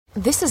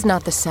This is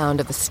not the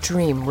sound of a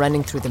stream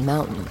running through the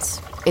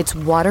mountains. It's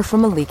water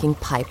from a leaking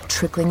pipe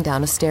trickling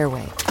down a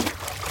stairway.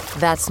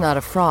 That's not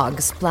a frog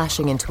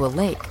splashing into a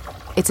lake.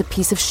 It's a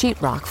piece of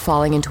sheetrock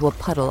falling into a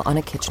puddle on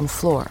a kitchen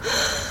floor.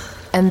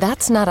 And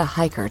that's not a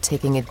hiker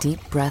taking a deep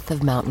breath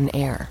of mountain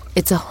air.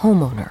 It's a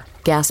homeowner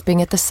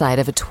gasping at the sight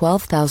of a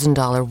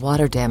 $12,000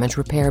 water damage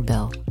repair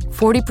bill.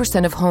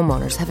 40% of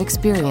homeowners have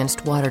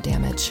experienced water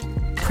damage.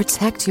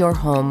 Protect your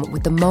home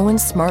with the Moen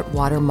Smart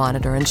Water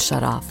Monitor and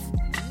Shutoff.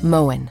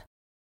 Moen.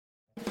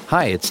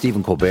 Hi, it's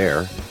Stephen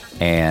Colbert,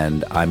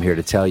 and I'm here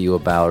to tell you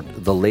about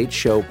The Late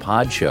Show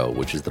Pod Show,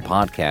 which is the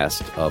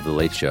podcast of The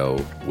Late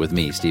Show with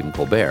me, Stephen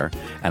Colbert,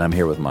 and I'm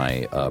here with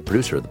my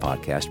producer of the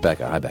podcast,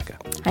 Becca. Hi, Becca.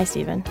 Hi,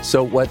 Stephen.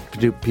 So what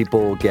do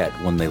people get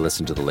when they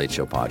listen to The Late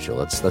Show Pod Show?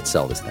 Let's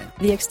sell this thing.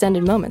 The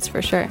extended moments,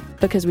 for sure,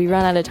 because we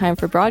run out of time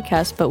for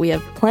broadcast, but we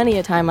have plenty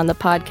of time on the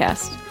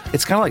podcast.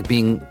 It's kind of like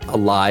being a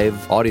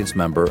live audience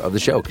member of the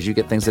show because you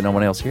get things that no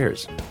one else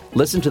hears.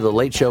 Listen to The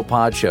Late Show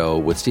Pod Show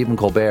with Stephen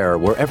Colbert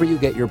wherever you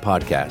get your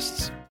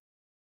podcasts.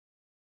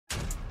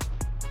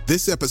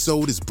 This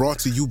episode is brought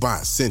to you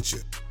by Essentia.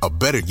 A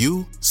better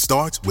you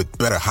starts with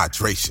better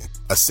hydration.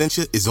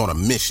 Essentia is on a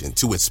mission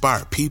to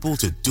inspire people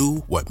to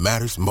do what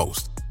matters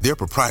most. Their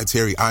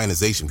proprietary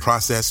ionization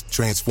process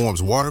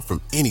transforms water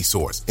from any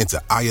source into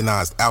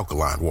ionized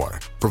alkaline water,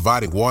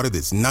 providing water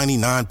that's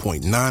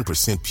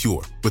 99.9%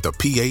 pure with a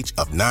pH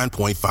of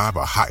 9.5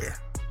 or higher.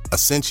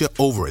 Essentia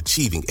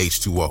Overachieving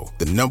H2O,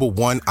 the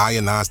 #1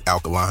 ionized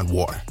alkaline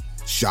water.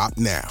 Shop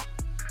now.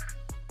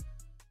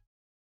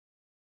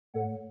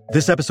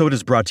 This episode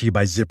is brought to you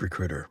by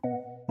ZipRecruiter.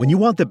 When you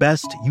want the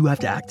best, you have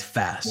to act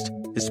fast,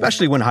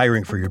 especially when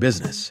hiring for your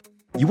business.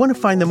 You want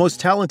to find the most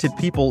talented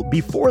people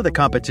before the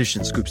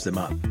competition scoops them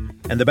up.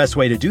 And the best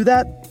way to do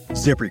that?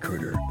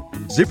 ZipRecruiter.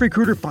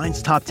 ZipRecruiter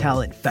finds top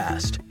talent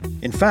fast.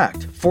 In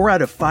fact, 4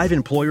 out of 5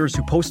 employers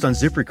who post on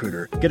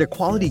ZipRecruiter get a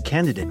quality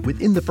candidate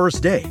within the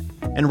first day.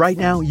 And right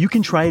now, you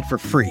can try it for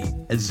free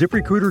at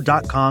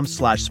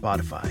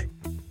ZipRecruiter.com/Spotify.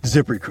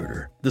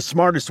 ZipRecruiter, the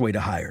smartest way to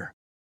hire.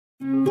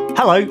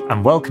 Hello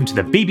and welcome to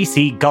the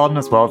BBC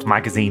Gardener's World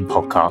magazine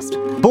podcast,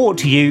 brought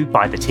to you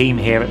by the team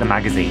here at the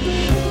magazine.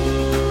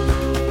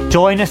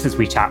 Join us as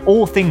we chat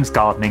all things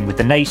gardening with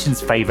the nation's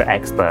favourite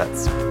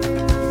experts.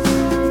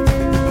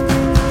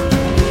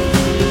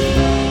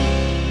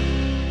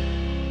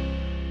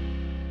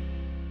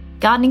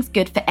 Gardening's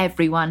good for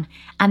everyone,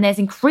 and there's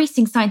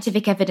increasing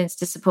scientific evidence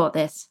to support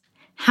this.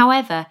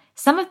 However,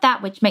 some of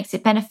that which makes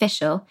it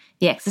beneficial,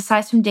 the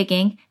exercise from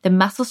digging, the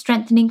muscle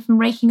strengthening from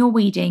raking or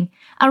weeding,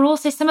 are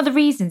also some of the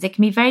reasons it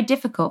can be very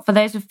difficult for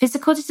those with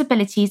physical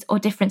disabilities or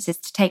differences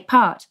to take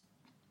part.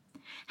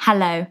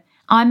 Hello,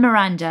 I'm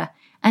Miranda,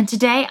 and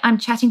today I'm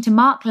chatting to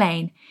Mark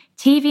Lane,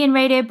 TV and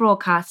radio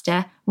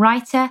broadcaster,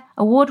 writer,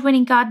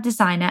 award-winning garden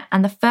designer,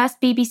 and the first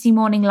BBC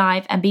Morning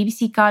Live and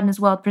BBC Gardener's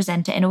World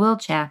presenter in a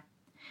wheelchair.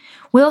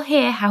 We'll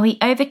hear how he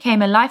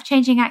overcame a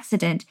life-changing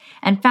accident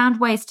and found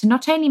ways to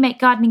not only make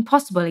gardening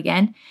possible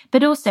again,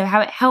 but also how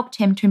it helped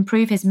him to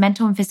improve his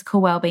mental and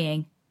physical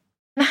well-being.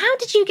 How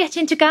did you get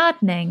into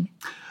gardening?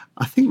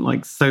 I think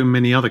like so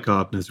many other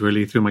gardeners,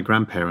 really, through my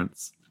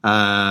grandparents.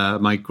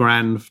 My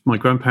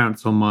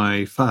grandparents on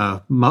my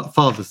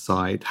father's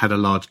side had a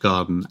large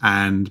garden,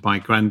 and my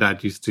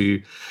granddad used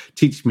to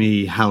teach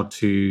me how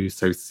to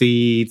sow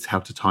seeds, how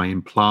to tie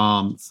in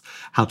plants,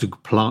 how to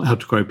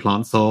grow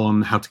plants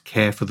on, how to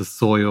care for the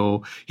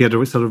soil. He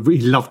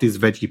loved his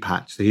veggie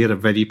patch, so he had a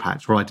veggie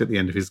patch right at the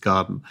end of his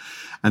garden.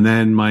 And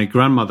then my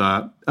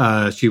grandmother,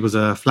 she was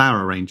a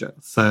flower arranger,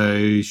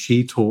 so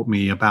she taught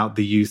me about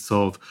the use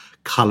of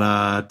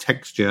colour,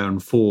 texture,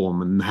 and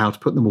form, and how to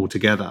put them all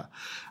together.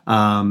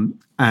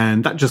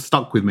 And that just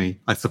stuck with me,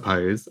 I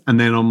suppose. And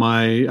then on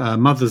my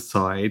mother's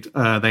side,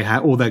 they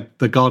had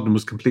the garden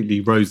was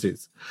completely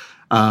roses.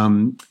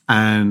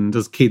 And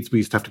as kids, we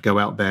used to have to go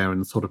out there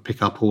and sort of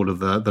pick up all of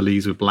the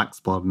leaves with black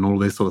spot and all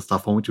this sort of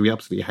stuff on, which we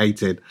absolutely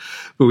hated,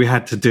 but we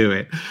had to do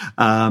it.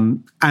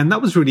 And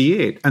that was really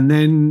it. And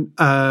then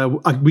I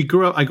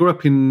grew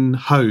up in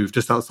Hove,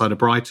 just outside of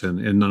Brighton,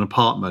 in an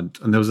apartment,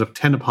 and there was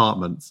 10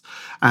 apartments,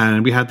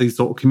 and we had these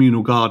sort of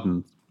communal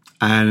gardens.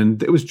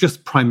 And it was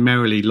just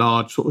primarily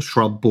large sort of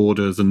shrub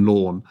borders and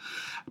lawn.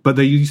 But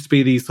there used to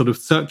be these sort of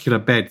circular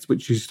beds,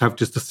 which used to have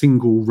just a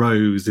single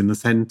rose in the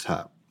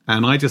centre.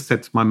 And I just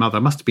said to my mother, I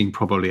must have been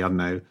probably,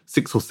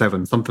 6 or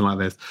 7, something like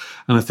this.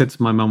 And I said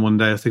to my mum one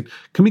day, I said,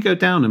 can we go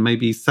down and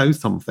maybe sow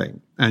something?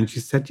 And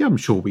she said, yeah, I'm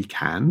sure we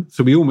can.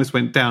 So we almost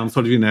went down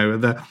sort of, in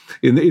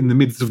the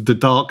midst of the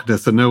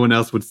darkness and no one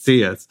else would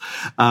see us,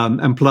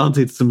 and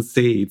planted some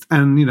seeds.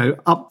 And,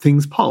 up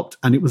things popped,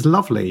 and it was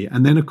lovely.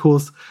 And then, of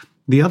course,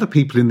 the other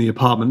people in the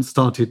apartment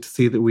started to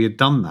see that we had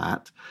done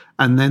that,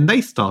 and then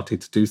they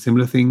started to do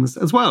similar things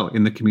as well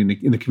in the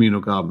communal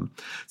garden.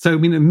 So,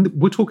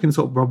 we're talking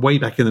sort of way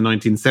back in the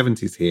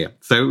 1970s here.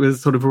 So it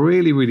was sort of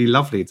really, really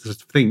lovely to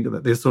think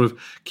that this sort of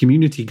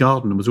community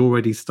garden was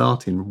already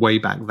starting way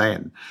back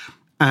then.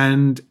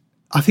 And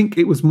I think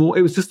it was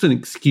just an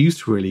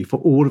excuse really for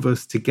all of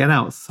us to get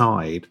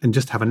outside and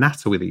just have a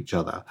natter with each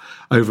other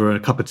over a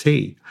cup of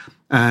tea.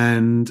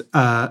 And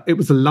it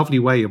was a lovely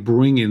way of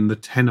bringing the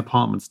 10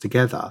 apartments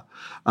together.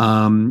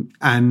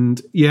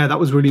 And yeah, that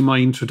was really my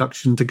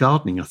introduction to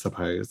gardening, I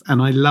suppose.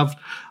 And I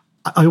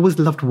always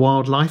loved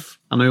wildlife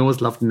and I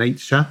always loved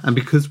nature. And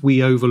because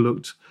we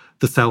overlooked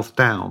the South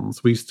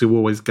Downs, we used to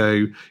always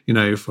go,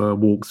 for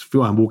walks,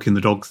 walking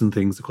the dogs and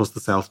things across the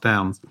South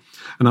Downs.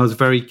 And I was a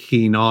very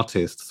keen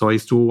artist. So I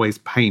used to always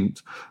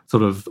paint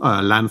sort of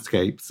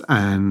landscapes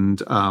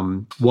and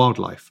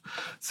wildlife.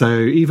 So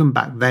even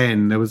back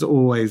then, there was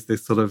always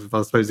this sort of,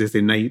 I suppose, this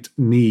innate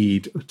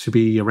need to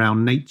be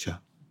around nature.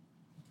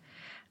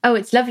 Oh,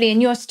 it's lovely.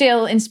 And you're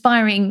still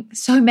inspiring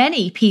so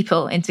many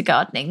people into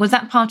gardening. Was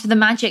that part of the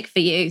magic for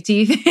you?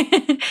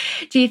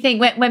 Do you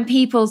think when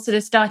people sort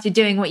of started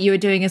doing what you were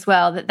doing as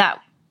well, that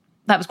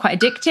was quite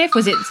addictive?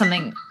 Was it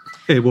something?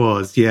 It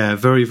was, yeah,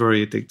 very,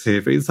 very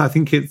addictive. I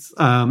think it's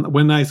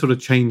when I sort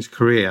of changed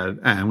career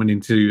and went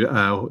into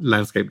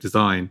landscape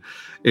design,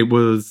 it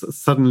was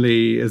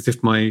suddenly as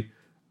if my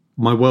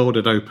world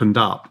had opened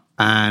up.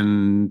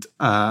 And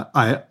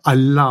I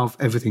love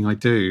everything I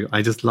do.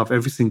 I just love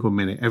every single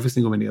minute of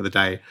the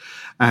day.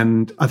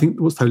 And I think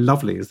what's so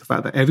lovely is the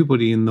fact that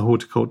everybody in the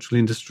horticultural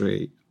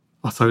industry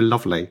are so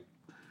lovely.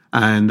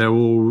 And they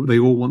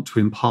all want to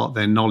impart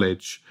their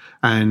knowledge.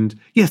 And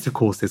yes, of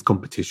course, there's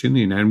competition,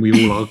 and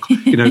we all are,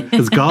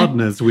 as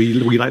gardeners, we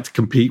like to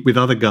compete with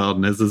other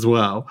gardeners as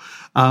well.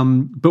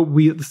 But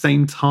we, at the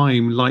same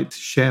time, like to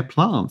share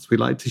plants. We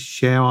like to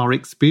share our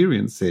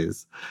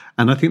experiences.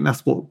 And I think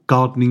that's what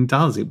gardening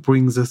does. It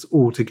brings us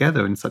all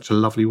together in such a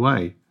lovely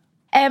way.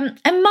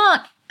 And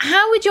Mark,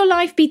 how would your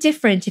life be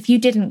different if you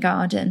didn't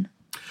garden?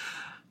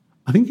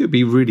 I think it would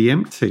be really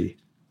empty.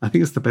 I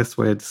think it's the best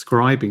way of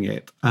describing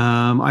it.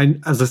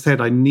 As I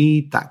said, I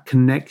need that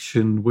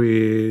connection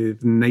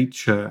with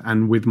nature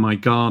and with my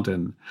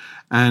garden.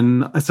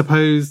 And I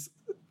suppose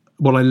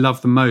what I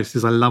love the most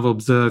is I love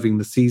observing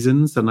the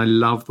seasons, and I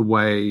love the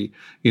way,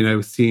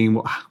 seeing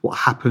what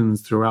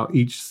happens throughout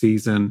each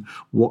season,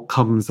 what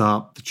comes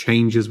up, the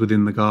changes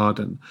within the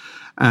garden.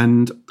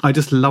 And I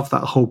just love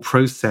that whole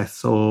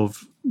process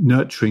of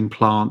nurturing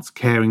plants,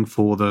 caring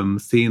for them,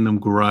 seeing them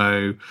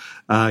grow,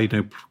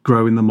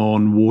 growing them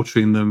on,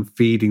 watering them,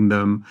 feeding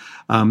them.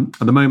 At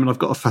the moment, I've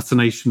got a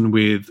fascination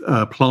with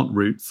plant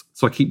roots,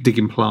 so I keep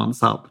digging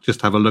plants up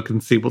just to have a look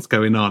and see what's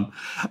going on.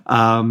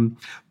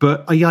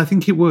 But I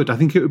think it would. I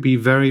think it would be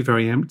very,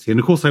 very empty. And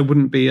of course, I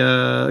wouldn't be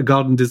a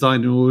garden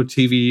designer or a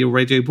TV or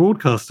radio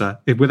broadcaster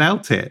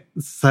without it.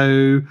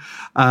 So,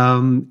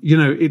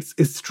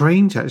 it's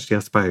strange, actually,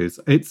 I suppose.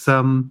 It's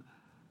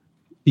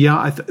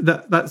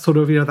that sort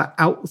of, that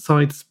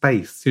outside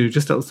space,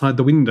 just outside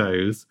the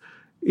windows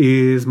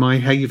is my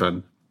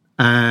haven.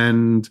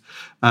 And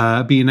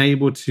being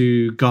able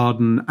to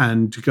garden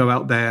and to go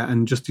out there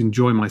and just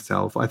enjoy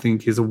myself, I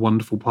think is a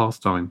wonderful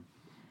pastime.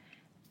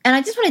 And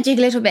I just want to dig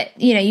a little bit,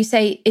 you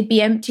say it'd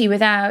be empty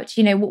without,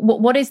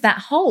 what is that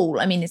hole?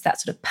 I mean, is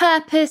that sort of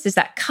purpose? Is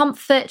that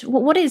comfort?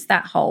 What is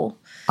that hole?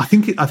 I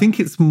think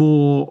it's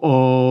more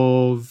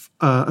of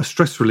a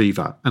stress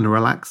reliever and a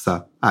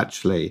relaxer,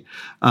 actually.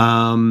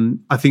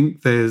 I think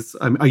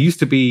I used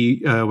to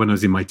be, when I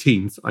was in my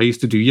teens, I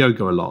used to do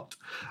yoga a lot.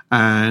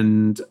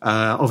 And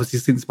obviously,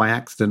 since my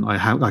accident,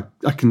 I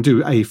can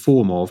do a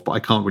form of, but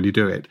I can't really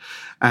do it.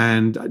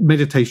 And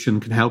meditation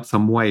can help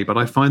some way. But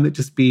I find that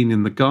just being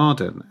in the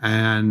garden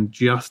and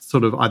just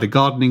sort of either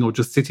gardening or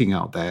just sitting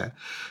out there,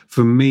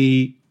 for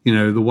me,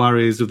 the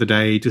worries of the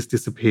day just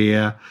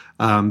disappear.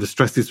 The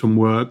stresses from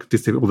work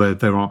disappear, although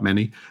there aren't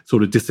many,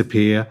 sort of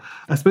disappear.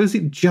 I suppose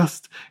it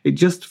just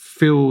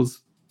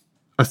feels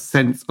a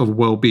sense of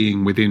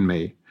well-being within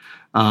me,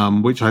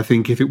 which I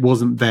think if it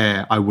wasn't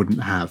there, I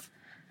wouldn't have.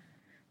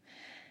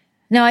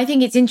 No, I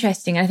think it's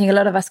interesting. I think a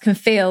lot of us can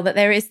feel that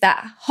there is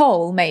that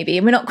hole, maybe,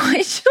 and we're not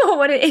quite sure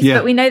what it is,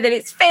 but we know that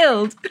it's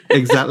filled.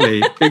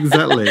 Exactly.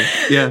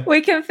 Yeah. We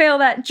can feel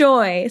that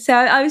joy. So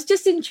I was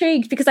just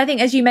intrigued because I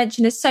think, as you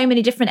mentioned, there's so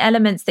many different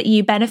elements that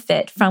you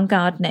benefit from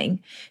gardening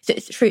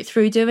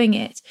through doing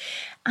it.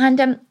 And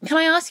can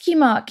I ask you,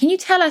 Mark, can you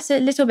tell us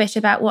a little bit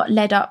about what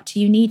led up to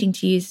you needing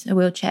to use a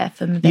wheelchair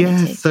for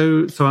mobility?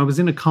 Yeah, so I was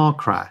in a car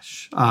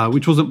crash,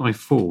 which wasn't my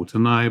fault,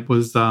 and I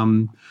was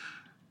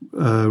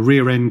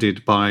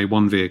rear-ended by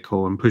one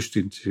vehicle and pushed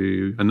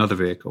into another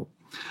vehicle.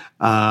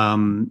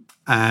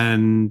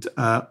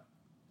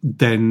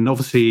 Then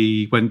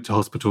obviously went to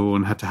hospital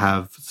and had to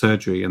have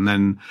surgery. And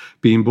then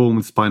being born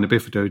with spina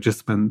bifida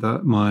just meant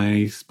that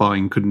my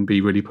spine couldn't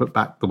be really put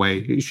back the way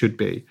it should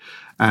be.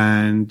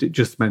 And it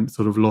just meant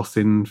sort of loss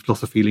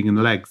of feeling in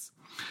the legs.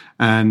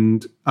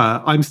 And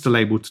I'm still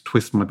able to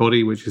twist my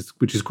body, which is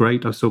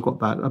great. I've still got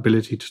that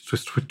ability to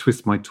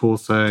twist my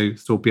torso,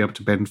 still be able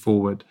to bend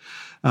forward.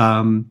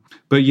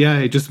 But yeah,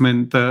 it just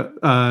meant that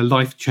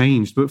life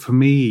changed. But for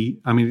me,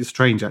 I mean, it's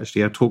strange,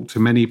 actually. I've talked to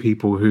many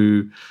people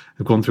who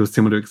have gone through a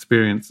similar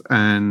experience.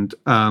 And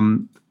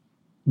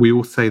we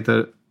all say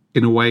that,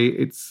 in a way,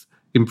 it's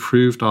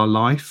improved our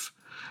life.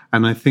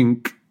 And I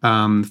think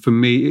for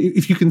me,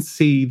 if you can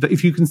see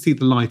the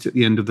light at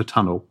the end of the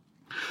tunnel,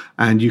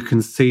 and you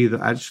can see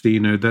that actually,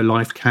 their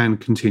life can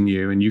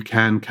continue and you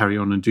can carry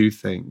on and do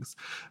things,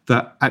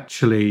 that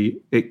actually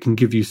it can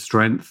give you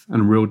strength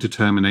and real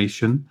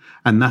determination.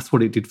 And that's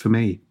what it did for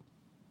me.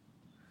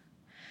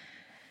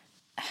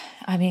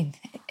 I mean,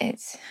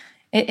 it's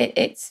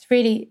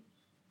really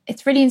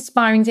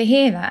inspiring to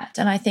hear that.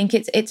 And I think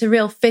it's a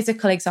real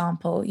physical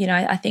example.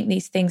 I think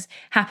these things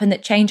happen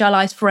that change our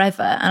lives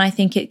forever. And I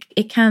think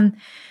it can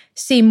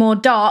seem more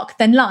dark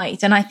than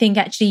light. And I think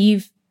actually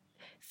you've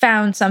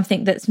found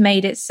something that's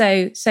made it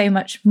so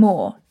much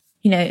more,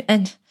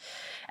 and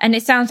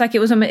it sounds like it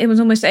was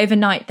almost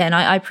overnight then.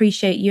 I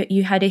appreciate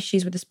you had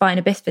issues with the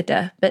spina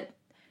bifida, but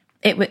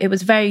it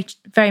was very,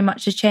 very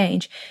much a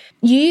change.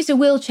 You use a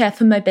wheelchair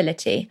for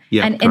mobility.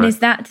 Yeah, and is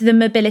that the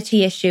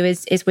mobility issue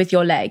is with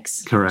your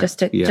legs? Correct. Just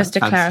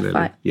to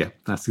clarify. Yeah,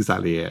 that's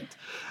exactly it.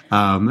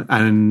 I'm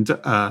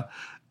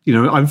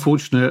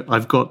fortunate.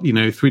 I've got,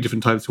 3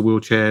 different types of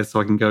wheelchairs, so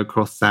I can go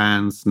across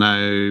sand,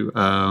 snow,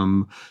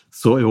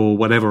 soil, or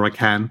whatever I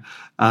can.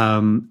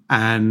 The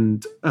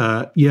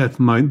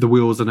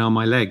wheels are now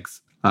my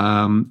legs.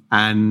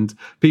 And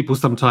people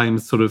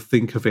sometimes sort of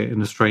think of it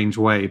in a strange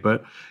way,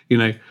 but,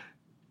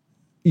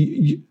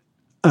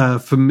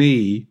 for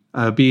me,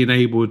 being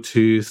able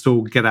to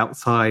still get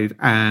outside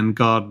and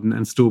garden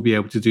and still be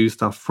able to do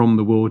stuff from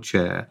the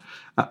wheelchair.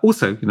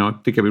 Also,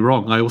 don't get me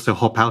wrong, I also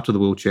hop out of the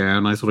wheelchair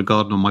and I sort of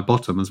garden on my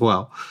bottom as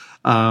well.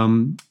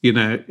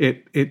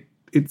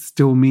 It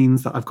still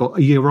means that I've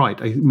got, you're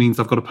right, it means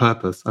I've got a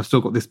purpose. I've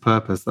still got this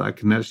purpose that I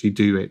can actually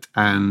do it.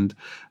 And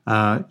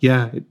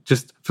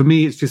for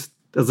me, it's just,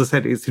 as I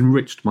said, it's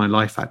enriched my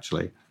life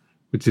actually,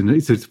 which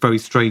is a very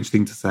strange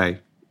thing to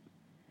say.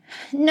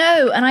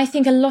 No, and I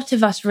think a lot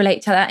of us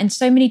relate to that in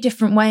so many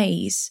different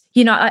ways.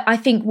 I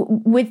think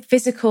with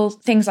physical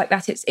things like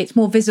that, it's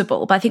more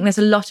visible. But I think there's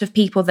a lot of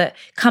people that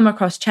come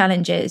across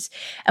challenges.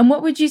 And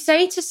what would you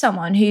say to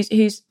someone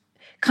who's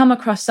come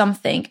across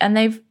something and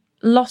they've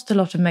lost a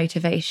lot of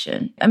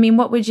motivation? I mean,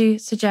 what would you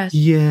suggest?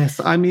 Yes,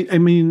 I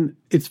mean,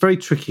 it's very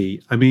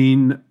tricky. I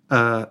mean,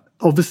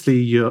 obviously,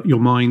 your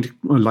mind,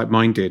 like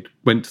mine did,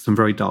 went to some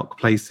very dark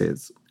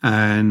places.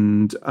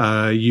 And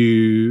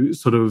you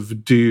sort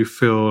of do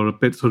feel a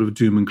bit sort of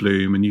doom and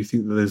gloom, and you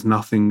think that there's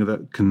nothing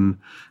that can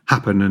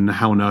happen and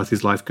how on earth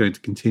is life going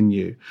to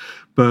continue.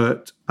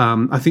 But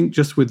I think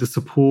just with the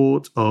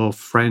support of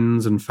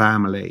friends and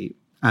family,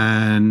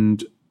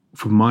 and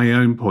from my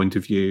own point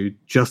of view,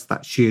 just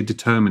that sheer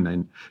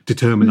determinism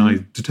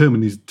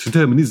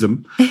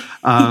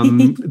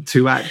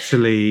to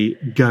actually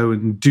go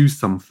and do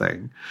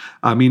something.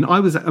 I mean,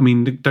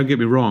 don't get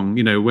me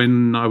wrong,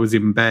 when I was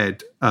in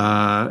bed,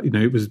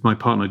 it was my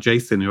partner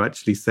Jason who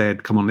actually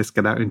said, come on, let's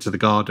get out into the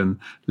garden.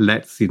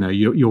 Let's,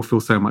 you'll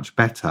feel so much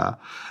better.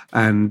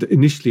 And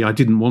initially I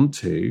didn't want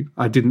to.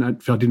 I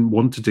didn't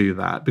want to do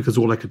that because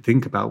all I could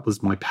think about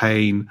was my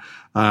pain.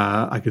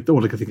 All I could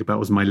think about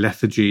was my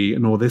lethargy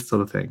and all this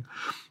sort of thing.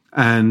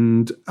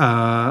 And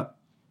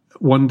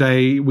one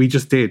day we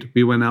just did.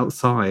 We went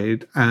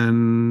outside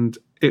and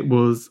it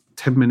was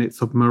 10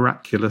 minutes of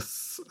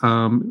miraculous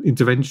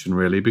intervention,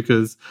 really,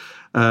 because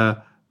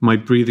my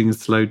breathing had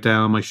slowed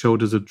down, my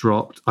shoulders had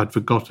dropped, I'd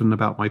forgotten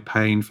about my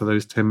pain for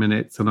those 10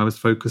 minutes, and I was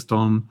focused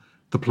on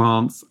the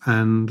plants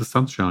and the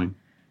sunshine.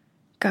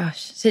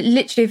 Gosh, so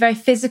literally a very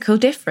physical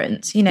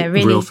difference, really.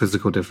 Real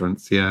physical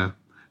difference, yeah.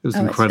 It was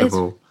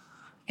incredible.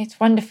 It's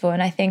wonderful.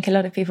 And I think a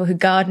lot of people who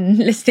garden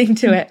listening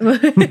to it,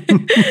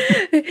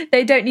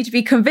 they don't need to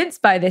be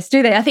convinced by this,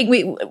 do they? I think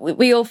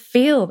we all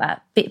feel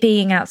that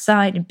being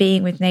outside and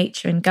being with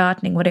nature and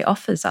gardening, what it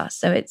offers us.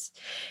 So it's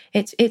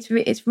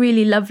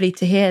really lovely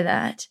to hear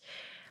that.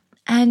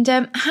 And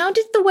how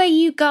did the way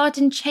you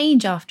garden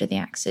change after the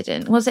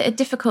accident? Was it a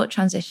difficult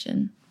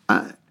transition?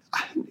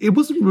 It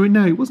wasn't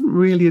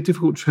really a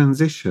difficult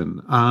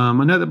transition. I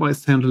know that might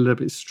sound a little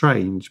bit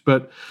strange,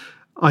 but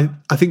I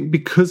think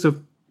because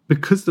of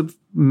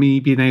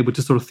me being able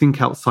to sort of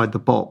think outside the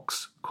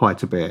box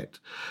quite a bit,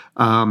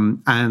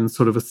 and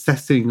sort of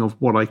assessing of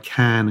what I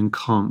can and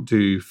can't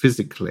do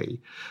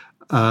physically,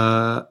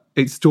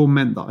 it still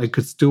meant that I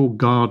could still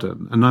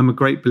garden. And I'm a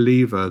great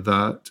believer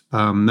that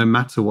no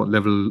matter what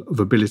level of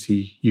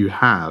ability you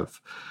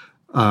have,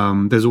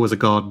 there's always a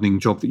gardening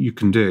job that you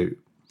can do.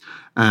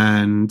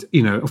 And,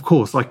 of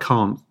course, I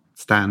can't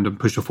stand and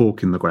push a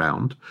fork in the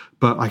ground,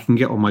 but I can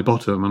get on my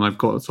bottom and I've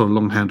got sort of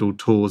long-handled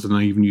tools and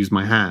I even use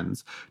my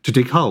hands to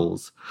dig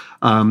holes.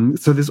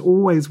 So there's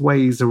always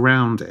ways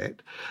around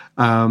it.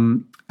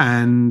 And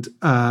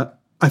I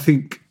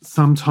think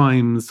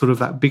sometimes sort of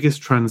that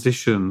biggest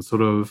transition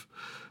sort of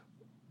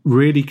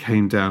really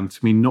came down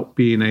to me not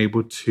being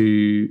able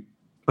to,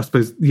 I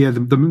suppose,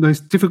 the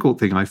most difficult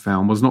thing I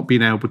found was not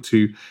being able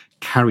to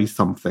carry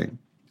something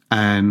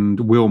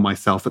and will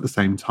myself at the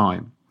same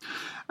time.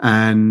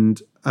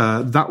 And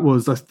that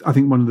was, I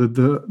think, one of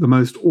the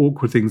most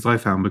awkward things I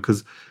found,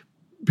 because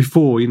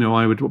before,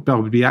 I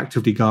would be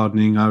actively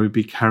gardening, I would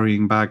be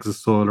carrying bags of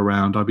soil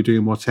around, I'd be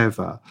doing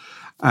whatever.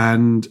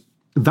 And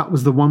that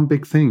was the one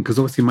big thing, because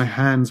obviously my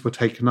hands were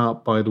taken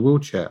up by the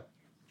wheelchair.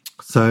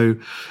 So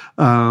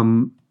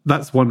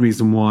that's one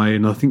reason why,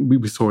 and I think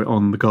we saw it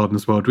on the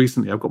Gardener's World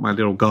recently. I've got my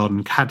little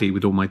garden caddy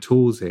with all my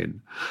tools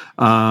in.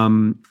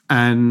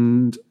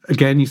 And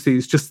again, you see,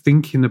 it's just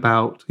thinking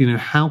about,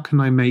 how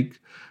could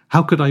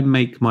I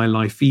make my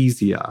life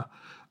easier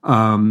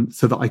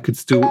so that I could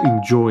still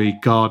enjoy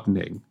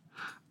gardening?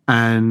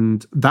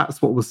 And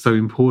that's what was so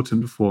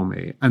important for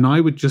me. And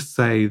I would just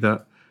say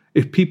that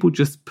if people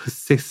just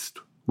persist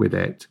with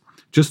it,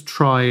 just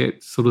try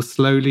it sort of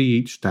slowly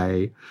each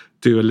day,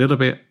 do a little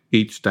bit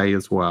each day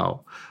as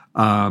well,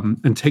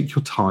 and take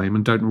your time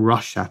and don't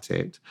rush at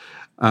it,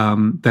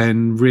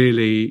 then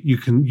really you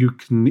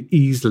can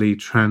easily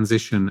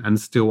transition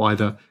and still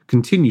either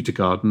continue to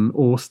garden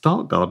or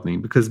start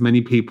gardening, because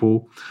many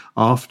people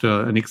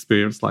after an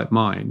experience like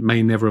mine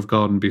may never have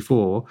gardened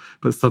before,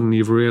 but suddenly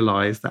you've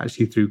realized that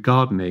actually through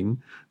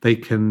gardening they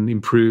can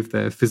improve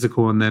their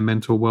physical and their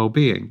mental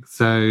well-being.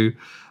 So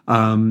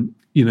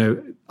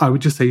I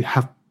would just say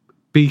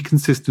be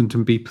consistent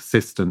and be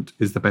persistent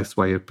is the best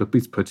way of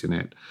putting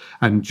it,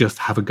 and just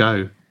have a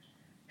go.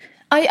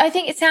 I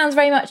think it sounds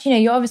very much,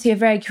 you're obviously a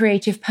very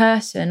creative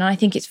person, and I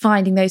think it's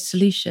finding those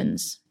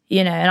solutions,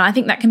 and I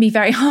think that can be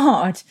very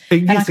hard.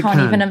 Yes, and I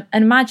can't even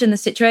imagine the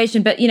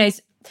situation, but,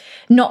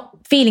 not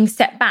feeling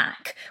set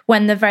back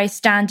when the very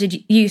standard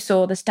use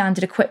or the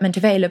standard equipment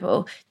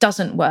available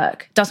doesn't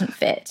work, doesn't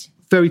fit.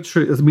 Very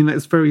true. I mean,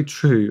 that's very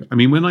true. I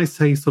mean, when I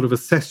say sort of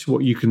assess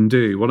what you can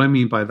do, what I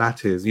mean by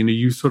that is,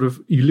 you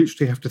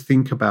literally have to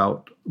think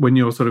about, when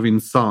you're sort of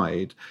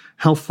inside,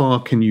 how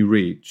far can you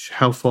reach?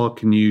 How far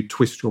can you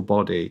twist your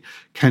body?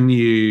 Can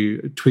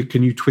you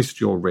twist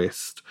your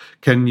wrist?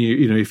 Can you,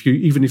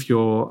 even if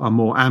you're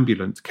more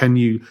ambulant, can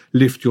you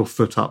lift your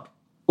foot up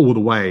all the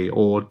way,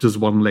 or does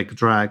one leg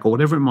drag, or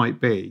whatever it might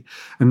be?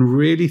 And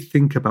really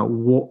think about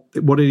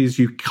what it is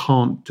you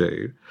can't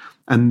do.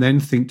 And then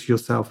think to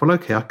yourself, well,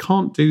 okay, I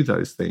can't do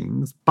those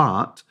things,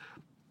 but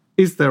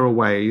is there a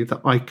way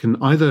that I can,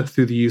 either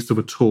through the use of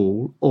a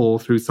tool or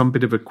through some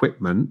bit of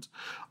equipment,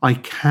 I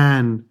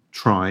can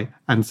try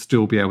and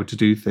still be able to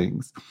do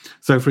things?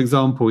 So, for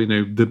example,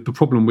 the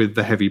problem with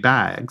the heavy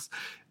bags,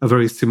 are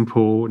very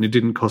simple, and it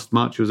didn't cost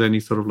much. It was only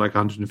sort of like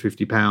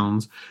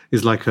 £150,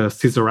 is like a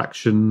scissor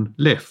action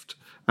lift.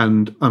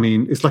 And I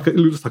mean, it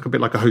looks like a bit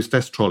like a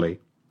hostess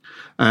trolley.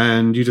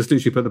 And you just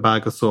literally put the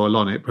bag of soil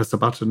on it, press a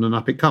button, and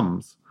up it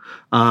comes.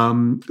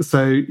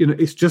 So,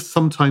 it's just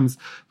sometimes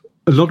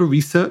a lot of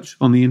research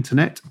on the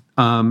internet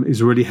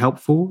is really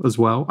helpful as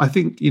well. I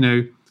think,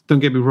 don't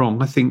get me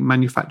wrong, I think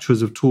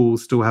manufacturers of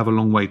tools still have a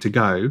long way to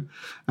go.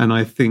 And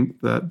I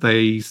think that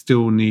they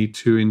still need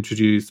to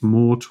introduce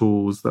more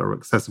tools that are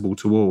accessible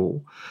to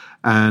all.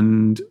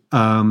 And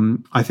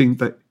I think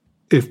that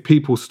if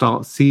people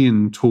start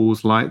seeing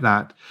tools like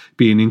that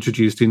being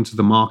introduced into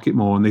the market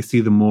more, and they see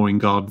them more in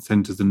garden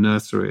centres and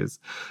nurseries,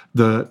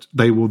 that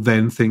they will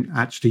then think,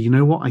 actually, you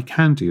know what, I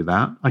can do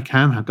that. I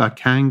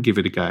can give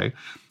it a go.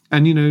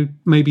 And,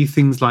 maybe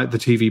things like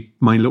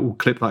my little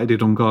clip that I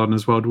did on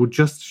Gardener's World will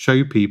just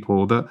show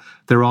people that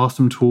there are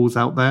some tools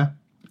out there.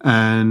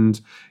 And,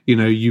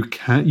 you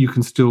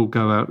can still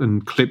go out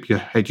and clip your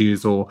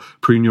hedges or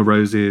prune your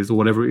roses or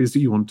whatever it is that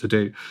you want to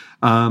do.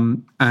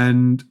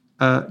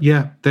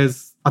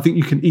 I think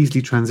you can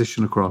easily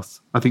transition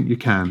across. I think you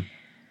can.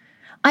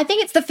 I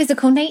think it's the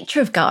physical nature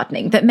of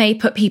gardening that may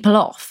put people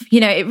off.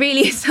 It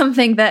really is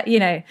something that,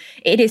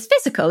 it is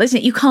physical, isn't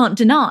it? You can't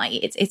deny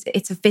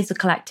it's a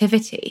physical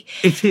activity.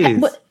 It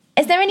is.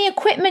 Is there any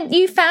equipment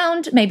you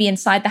found maybe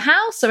inside the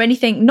house or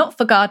anything not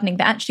for gardening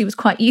that actually was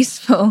quite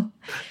useful?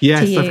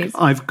 Yes,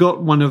 I've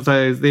got one of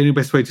those. The only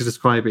best way to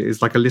describe it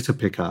is like a litter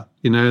picker.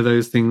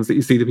 Those things that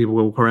you see the people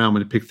walk around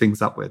when they pick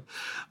things up with.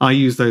 I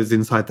use those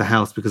inside the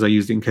house because I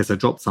use it in case I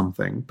drop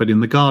something. But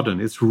in the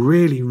garden, it's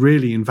really,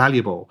 really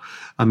invaluable.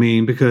 I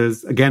mean,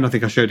 because again, I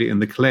think I showed it in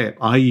the clip.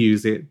 I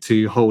use it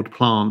to hold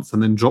plants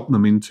and then drop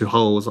them into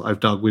holes that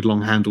I've dug with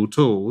long-handled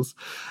tools,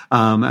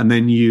 and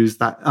then use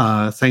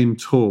that same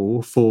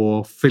tool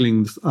for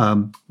filling,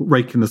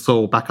 raking the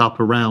soil back up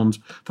around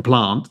the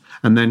plant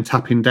and then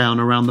tapping down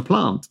around the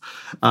plant.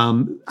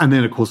 And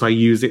then, of course, I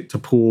use it to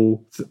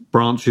pull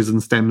branches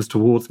and stems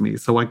towards me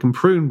so I can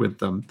prune with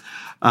them.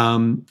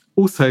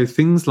 Also,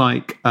 things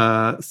like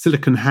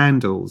silicone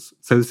handles.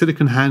 So the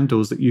silicone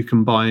handles that you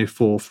can buy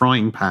for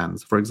frying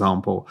pans, for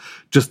example,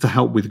 just to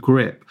help with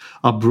grip,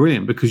 are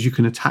brilliant because you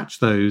can attach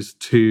those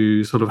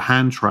to sort of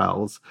hand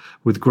trowels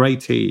with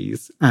great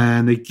ease,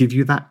 and they give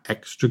you that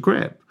extra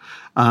grip.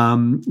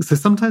 So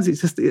sometimes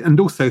it's just, and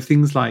also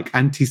things like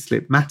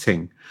anti-slip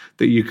matting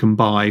that you can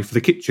buy for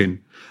the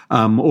kitchen,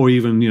 or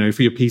even,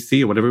 for your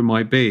PC or whatever it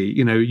might be.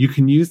 You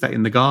can use that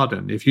in the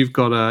garden. If you've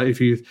got if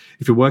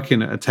you're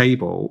working at a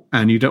table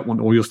and you don't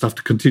want all your stuff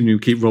to continue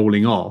to keep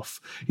rolling off,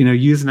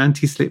 use an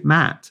anti-slip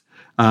mat.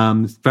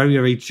 It's very,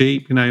 very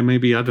cheap,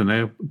 maybe, I don't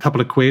know, a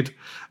couple of quid.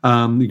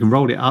 You can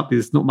roll it up.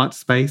 There's not much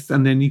space,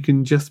 and then you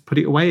can just put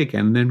it away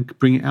again and then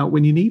bring it out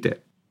when you need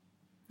it.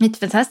 It's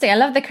fantastic. I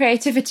love the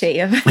creativity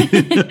of,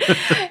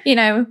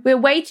 we're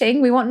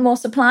waiting. We want more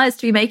suppliers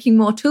to be making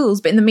more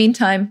tools. But in the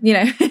meantime,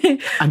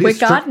 we're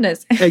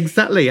gardeners.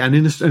 Exactly. And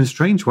in a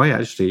strange way,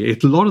 actually,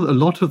 a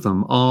lot of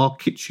them are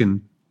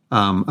kitchen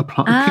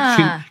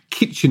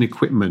kitchen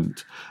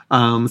equipment.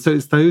 So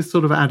it's those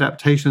sort of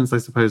adaptations, I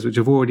suppose, which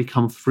have already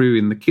come through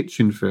in the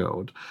kitchen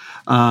field,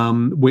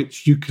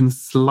 which you can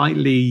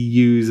slightly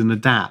use and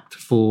adapt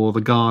for the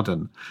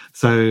garden.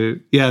 So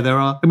yeah, there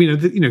are. I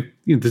mean,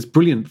 there's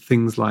brilliant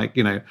things like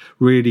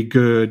really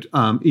good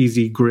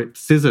easy grip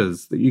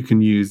scissors that you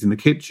can use in the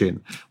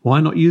kitchen. Why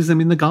not use them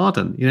in the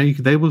garden?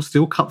 They will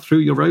still cut through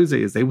your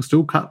roses. They will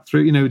still cut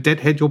through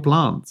deadhead your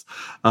plants.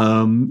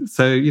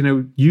 So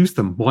use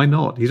them. Why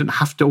not? You don't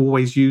have to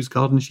always use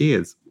garden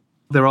shears.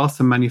 There are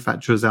some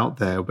manufacturers out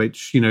there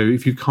which,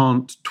 if you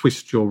can't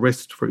twist your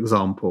wrist, for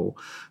example,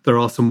 there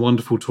are some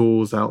wonderful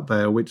tools out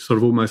there which sort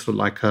of almost look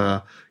like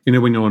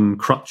when you're on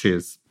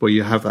crutches, where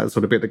you have that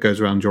sort of bit that goes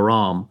around your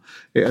arm.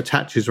 It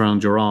attaches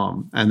around your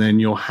arm, and then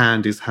your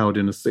hand is held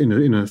in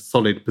a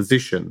solid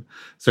position,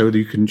 so that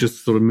you can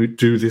just sort of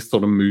do this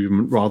sort of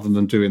movement rather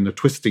than doing the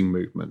twisting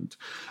movement.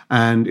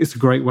 And it's a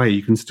great way.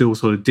 You can still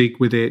sort of dig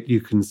with it. You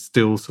can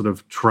still sort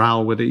of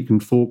trowel with it. You can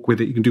fork with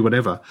it. You can do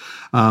whatever.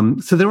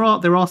 So there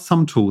are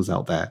some tools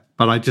out there,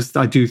 but I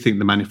do think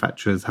the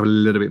manufacturers have a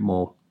little bit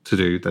more to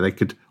do that they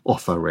could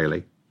offer,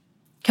 really.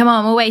 Come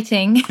on, we're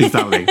waiting.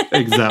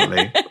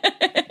 Exactly.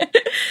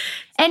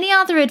 Any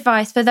other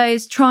advice for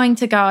those trying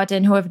to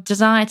garden who have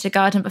desire to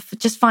garden but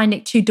just find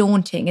it too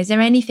daunting? Is there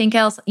anything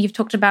else? You've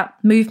talked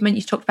about movement,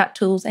 you've talked about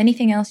tools.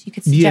 Anything else you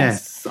could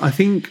suggest? Yes, I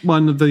think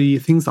one of the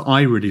things that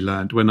I really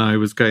learned when I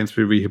was going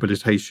through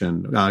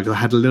rehabilitation, I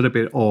had a little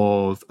bit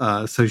of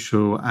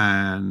social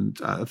and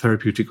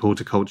therapeutic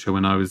horticulture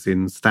when I was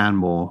in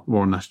Stanmore,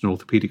 Royal National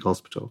Orthopaedic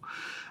Hospital.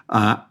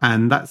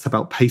 And that's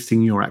about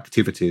pacing your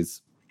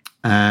activities.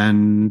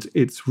 And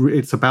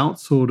it's about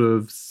sort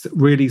of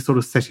really sort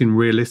of setting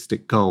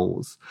realistic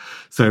goals.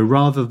 So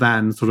rather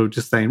than sort of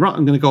just saying, right,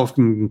 I'm going to go off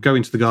and go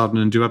into the garden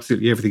and do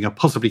absolutely everything I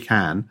possibly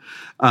can,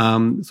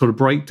 sort of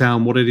break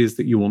down what it is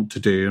that you want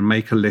to do and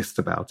make a list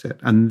about it.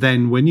 And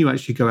then when you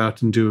actually go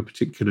out and do a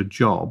particular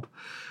job,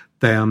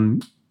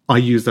 then I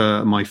use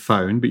my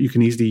phone, but you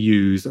can easily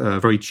use a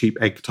very cheap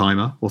egg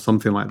timer or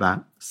something like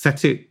that.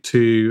 Set it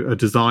to a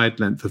desired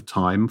length of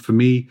time. For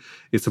me,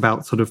 it's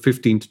about sort of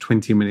 15 to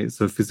 20 minutes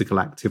of physical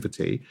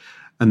activity.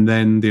 And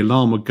then the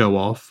alarm would go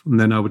off, and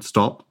then I would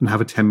stop and have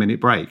a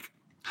 10-minute break.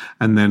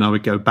 And then I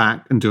would go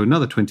back and do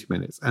another 20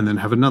 minutes and then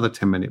have another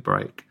 10-minute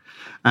break.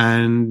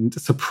 And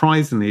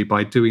surprisingly,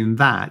 by doing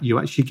that, you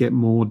actually get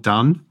more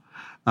done.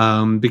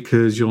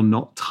 Because you're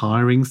not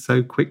tiring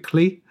so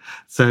quickly.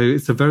 So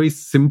it's a very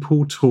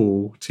simple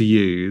tool to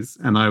use.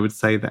 And I would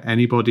say that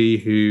anybody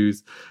who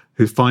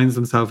finds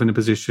themselves in a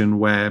position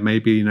where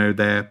maybe,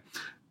 they're,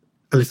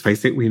 let's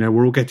face it,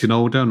 we're all getting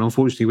older, and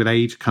unfortunately with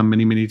age come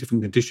many, many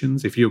different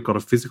conditions. If you've got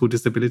a physical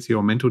disability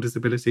or a mental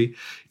disability,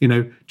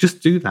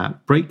 just do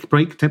that.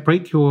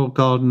 Break your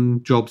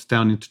garden jobs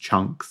down into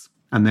chunks,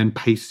 and then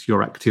pace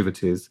your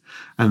activities,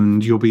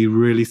 and you'll be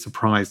really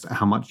surprised at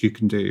how much you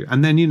can do.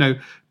 And then,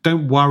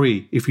 don't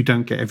worry if you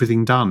don't get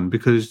everything done,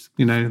 because,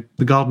 the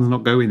garden's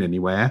not going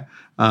anywhere.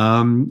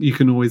 You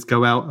can always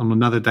go out on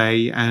another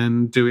day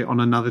and do it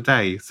on another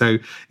day. So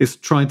it's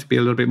trying to be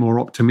a little bit more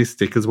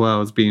optimistic as well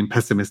as being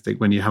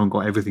pessimistic when you haven't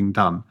got everything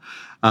done.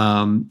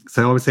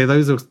 So I would say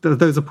those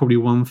are probably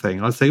one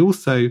thing. I'd say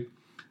also,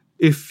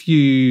 if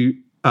you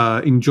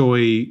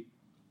enjoy,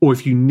 or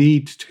if you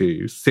need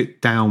to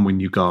sit down when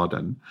you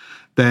garden,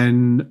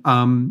 then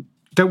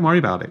don't worry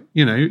about it.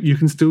 You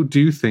can still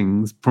do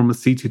things from a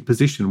seated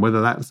position,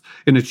 whether that's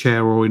in a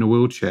chair or in a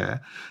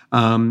wheelchair.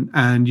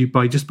 And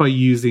by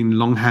using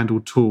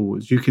long-handled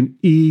tools, you can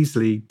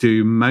easily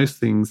do most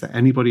things that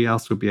anybody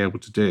else would be able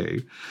to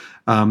do.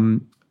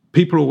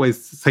 People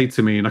always say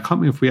to me, and I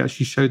can't remember if we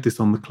actually showed this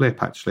on the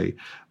clip, actually,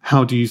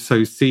 how do you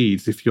sow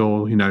seeds if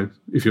you're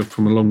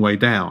from a long way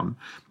down?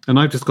 And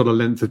I've just got a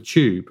length of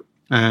tube.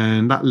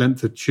 And that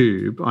length of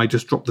tube, I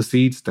just drop the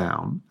seeds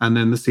down, and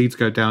then the seeds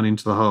go down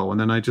into the hole, and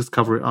then I just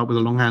cover it up with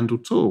a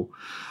long-handled tool.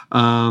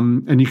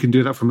 And you can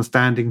do that from a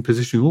standing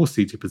position or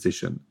seated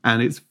position.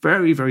 And it's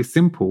very, very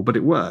simple, but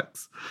it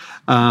works.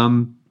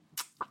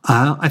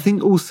 I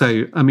think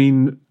also,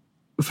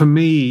 for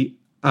me,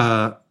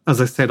 as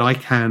I said, I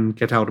can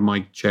get out of my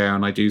chair,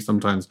 and I do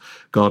sometimes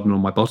garden on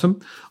my bottom.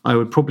 I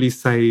would probably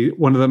say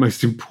one of the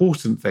most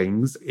important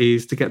things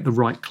is to get the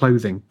right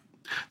clothing.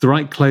 The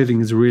right clothing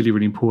is really,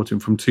 really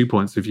important from 2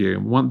 points of view.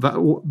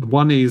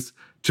 One is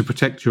to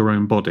protect your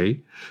own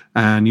body,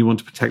 and you want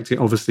to protect it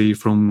obviously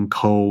from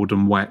cold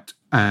and wet,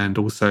 and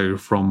also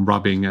from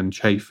rubbing and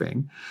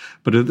chafing.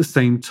 But at the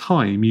same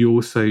time, you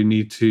also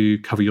need to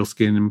cover your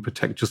skin and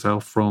protect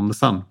yourself from the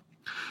sun.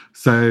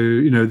 So,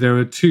 there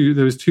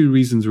was two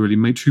reasons,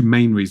 really, two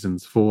main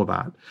reasons for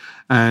that.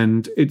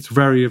 And it's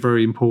very,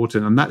 very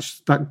important. And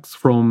that's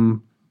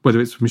from whether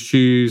it's from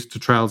shoes to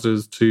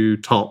trousers to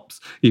tops,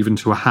 even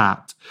to a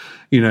hat.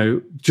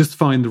 Just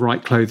find the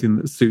right clothing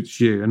that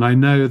suits you. And I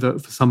know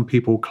that for some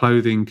people,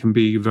 clothing can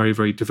be very,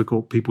 very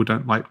difficult. People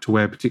don't like to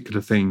wear particular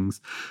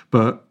things.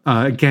 But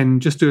again,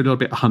 just do a little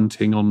bit of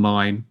hunting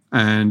online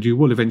and you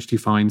will eventually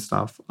find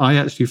stuff. I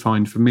actually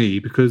find for me,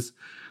 because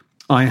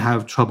I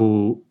have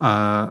trouble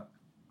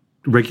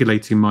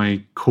regulating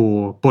my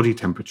core body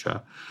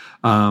temperature,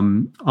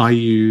 I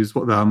use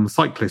what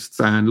cyclists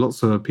and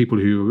lots of people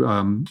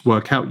who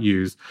work out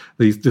use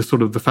the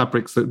sort of the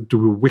fabrics that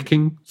do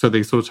wicking, so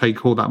they sort of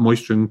take all that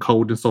moisture and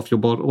coldness off your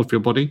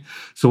body.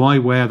 So I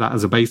wear that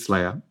as a base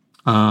layer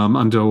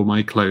under all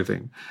my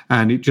clothing,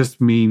 and it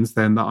just means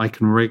then that I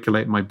can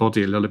regulate my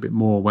body a little bit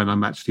more when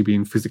I'm actually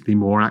being physically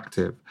more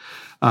active.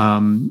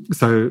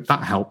 So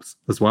that helps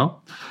as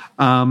well.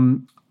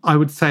 I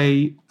would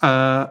say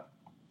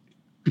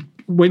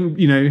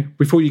when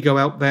before you go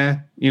out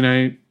there,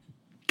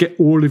 get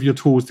all of your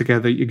tools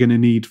together you're going to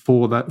need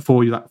for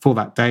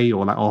that day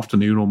or that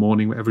afternoon or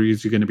morning, whatever it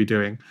is you're going to be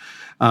doing.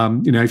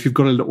 If you've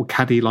got a little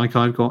caddy like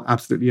I've got,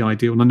 absolutely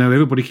ideal. And I know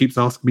everybody keeps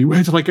asking me,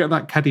 where did I get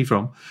that caddy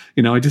from?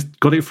 I just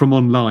got it from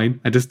online.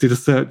 I just did a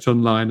search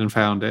online and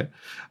found it.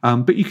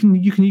 But you can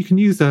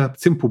use a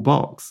simple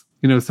box.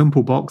 A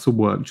simple box will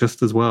work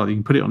just as well. You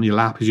can put it on your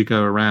lap as you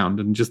go around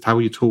and just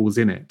have your tools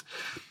in it.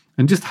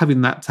 And just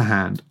having that to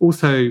hand.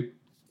 Also,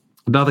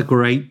 another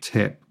great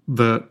tip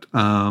that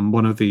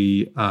one of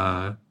the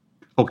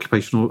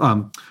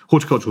occupational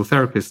horticultural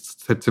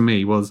therapists said to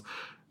me was,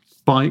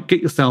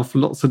 get yourself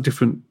lots of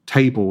different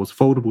tables,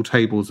 foldable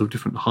tables of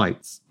different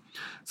heights.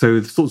 So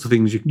the sorts of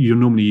things you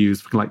normally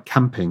use for like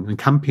camping, and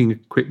camping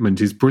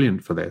equipment is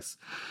brilliant for this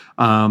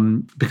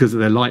because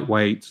they're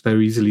lightweight,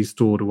 they're easily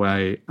stored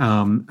away.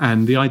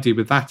 And the idea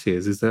with that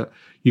is that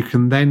you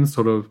can then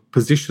sort of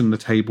position the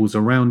tables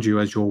around you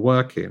as you're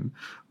working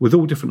with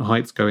all different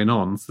heights going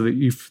on, so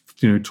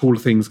that taller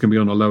things can be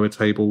on a lower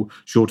table,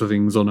 shorter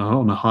things on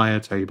a higher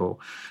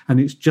table. And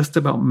it's just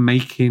about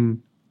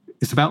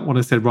it's about what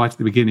I said right at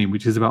the beginning,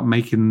 which is about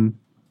making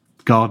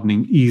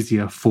gardening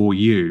easier for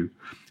you,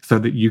 so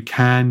that you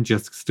can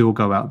just still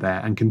go out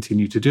there and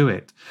continue to do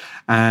it.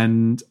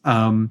 And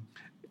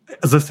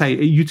as I say,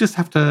 you just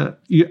have to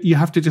you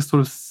have to just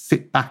sort of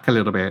sit back a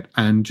little bit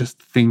and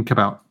just think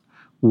about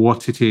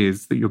what it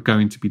is that you're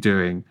going to be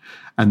doing,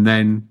 and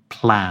then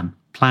plan,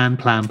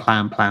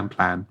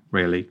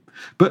 really.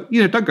 But,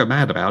 don't go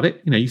mad about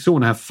it. You still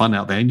want to have fun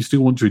out there and you still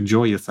want to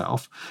enjoy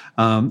yourself.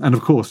 And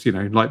of course,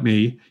 like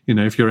me,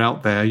 if you're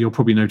out there, you'll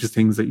probably notice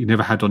things that you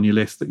never had on your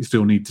list that you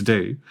still need to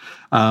do.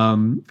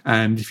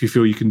 And if you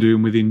feel you can do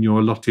them within your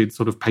allotted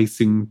sort of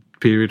pacing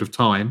period of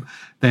time,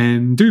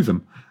 then do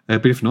them.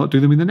 But if not, do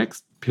them in the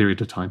next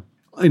period of time.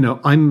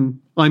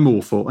 I'm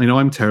awful.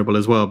 I'm terrible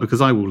as well,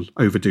 because I will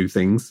overdo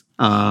things.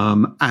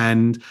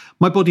 And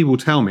my body will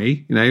tell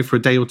me, for a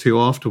day or two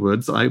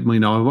afterwards, I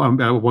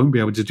won't be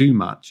able to do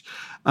much.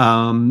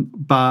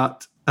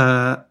 But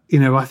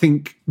I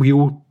think we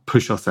all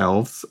push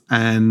ourselves.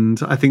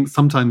 And I think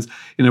sometimes,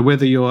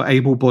 whether you're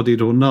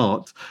able-bodied or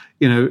not,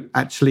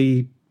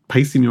 actually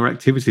pacing your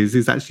activities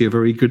is actually a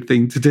very good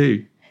thing to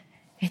do.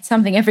 It's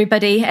something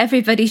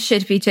everybody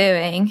should be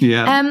doing.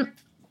 Yeah.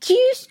 Do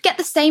you get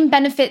the same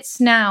benefits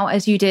now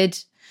as you did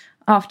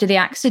after the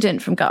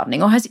accident from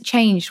gardening, or has it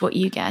changed what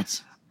you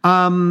get?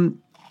 I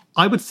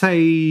would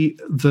say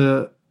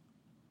that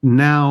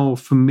now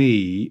for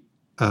me,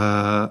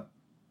 I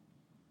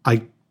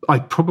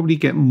probably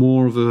get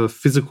more of a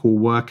physical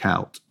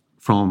workout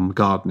from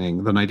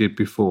gardening than I did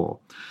before.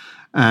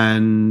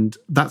 And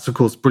that's, of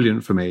course,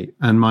 brilliant for me.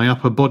 And my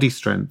upper body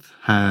strength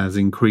has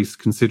increased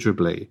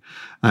considerably.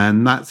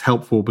 And that's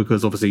helpful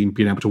because, obviously,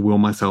 being able to wheel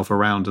myself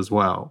around as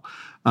well.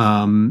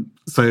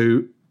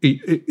 So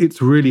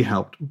it's really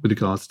helped with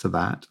regards to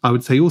that. I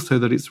would say also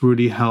that it's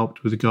really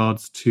helped with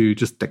regards to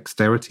just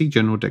dexterity,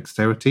 general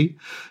dexterity.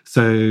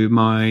 So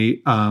my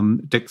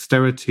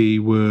dexterity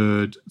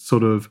would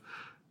sort of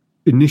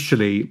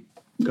initially...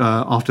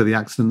 after the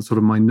accident, sort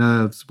of my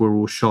nerves were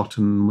all shot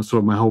and sort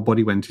of my whole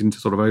body went into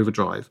sort of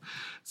overdrive.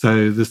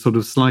 So the sort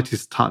of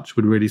slightest touch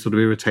would really sort of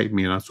irritate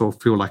me, and I sort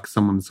of feel like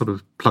someone sort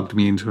of plugged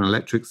me into an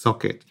electric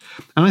socket.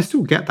 And I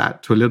still get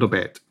that to a little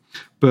bit,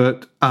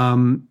 but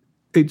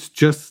it's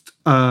just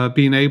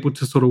being able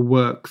to sort of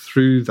work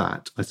through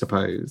that, I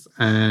suppose,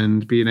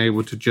 and being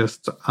able to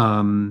just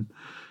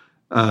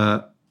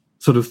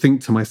sort of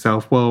think to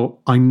myself, well,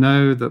 I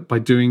know that by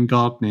doing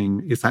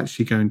gardening, it's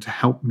actually going to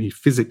help me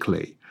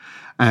physically.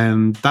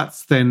 And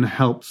that's then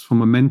helps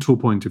from a mental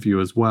point of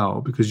view as well,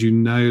 because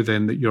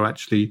then that you're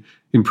actually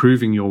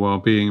improving your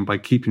well-being by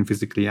keeping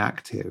physically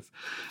active.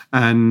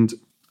 And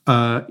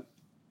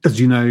as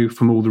you know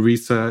from all the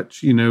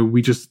research,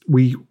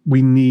 we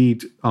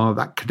need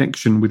that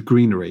connection with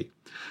greenery.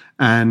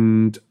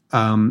 And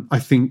I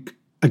think,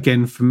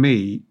 again, for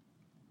me,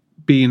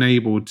 being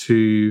able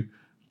to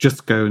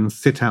just go and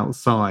sit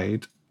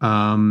outside,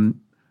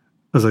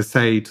 as I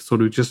say, to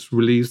sort of just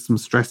relieve some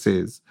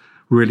stresses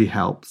really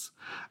helps.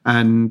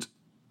 And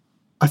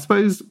I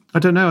suppose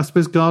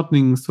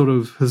gardening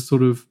has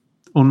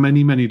on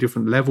many, many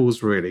different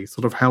levels, really,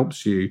 sort of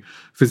helps you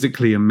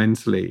physically and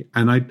mentally.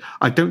 And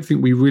I don't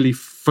think we really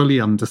fully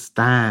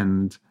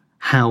understand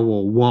how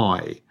or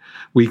why.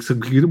 We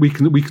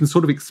can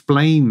sort of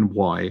explain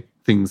why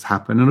things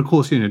happen. And of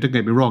course, don't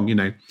get me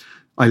wrong,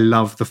 I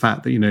love the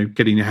fact that,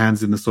 getting your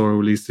hands in the soil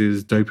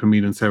releases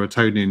dopamine and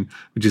serotonin,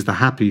 which is the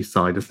happy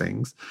side of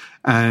things.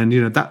 And,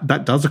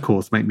 that does, of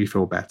course, make me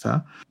feel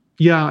better.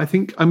 Yeah,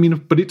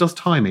 but it does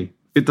tire me.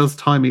 It does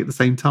tire me at the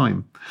same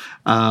time,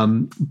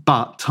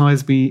 but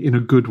tires me in a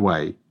good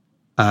way,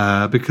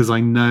 because I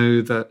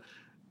know that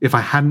if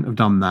I hadn't have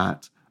done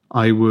that,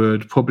 I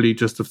would probably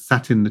just have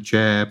sat in the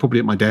chair, probably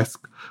at my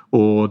desk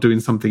or doing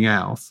something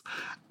else,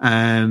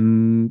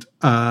 and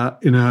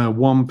in a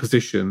one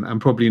position, and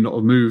probably not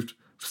have moved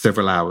for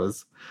several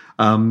hours.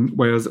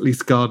 Whereas at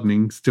least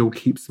gardening still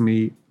keeps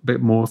me a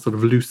bit more sort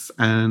of loose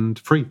and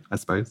free, I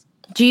suppose.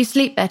 Do you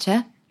sleep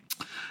better?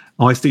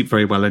 Oh, I sleep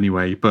very well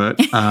anyway, but...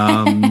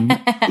 I'm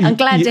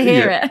glad to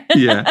hear it.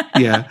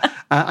 Yeah.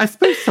 I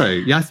suppose so.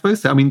 Yeah, I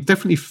suppose so. I mean,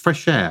 definitely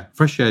fresh air.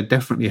 Fresh air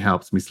definitely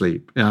helps me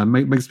sleep.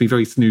 Makes me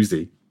very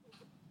snoozy.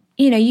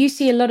 You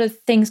see a lot of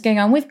things going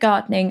on with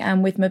gardening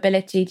and with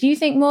mobility. Do you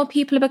think more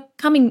people are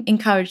becoming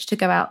encouraged to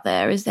go out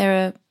there? Is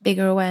there a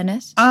bigger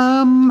awareness?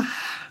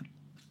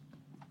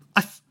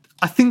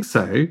 I think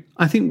so.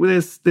 I think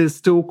there's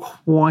still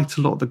quite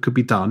a lot that could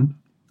be done.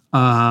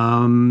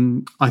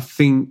 I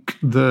think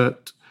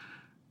that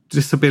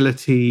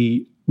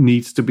disability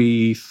needs to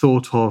be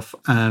thought of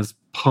as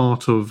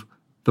part of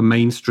the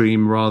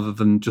mainstream rather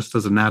than just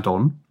as an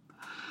add-on.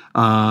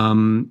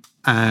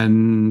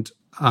 And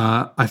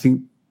I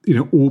think,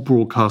 all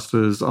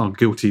broadcasters are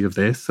guilty of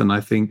this. And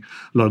I think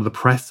a lot of the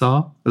press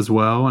are as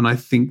well. And I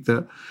think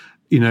that,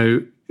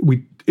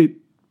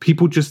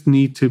 people just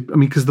need to,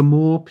 because the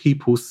more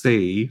people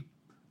see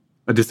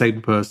a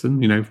disabled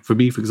person, for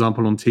me, for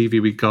example, on TV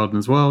with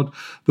Gardeners World,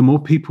 the more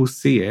people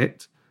see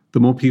it, the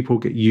more people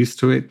get used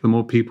to it, the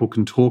more people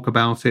can talk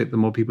about it, the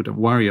more people don't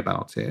worry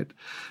about it.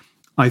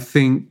 I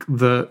think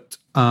that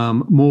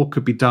more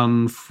could be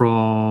done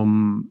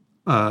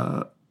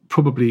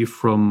probably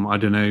from, I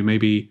don't know,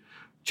 maybe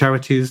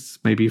charities,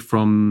 maybe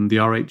from the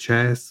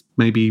RHS,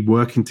 maybe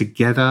working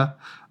together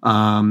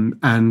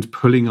and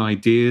pulling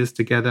ideas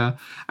together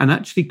and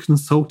actually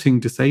consulting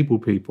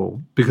disabled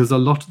people. Because a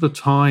lot of the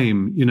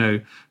time,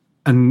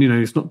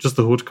 it's not just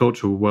the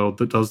horticultural world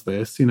that does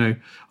this, a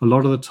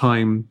lot of the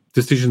time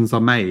decisions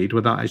are made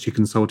without actually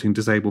consulting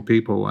disabled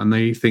people, and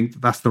they think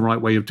that that's the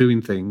right way of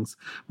doing things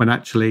when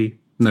actually,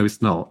 no,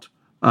 it's not.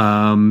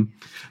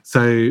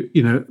 So,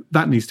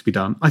 that needs to be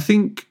done. I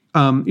think,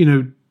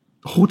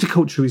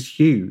 horticulture is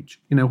huge.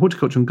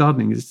 Horticulture and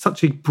gardening is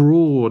such a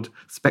broad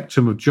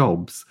spectrum of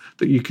jobs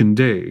that you can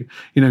do,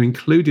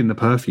 including the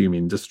perfume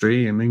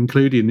industry and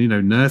including,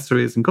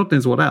 nurseries and God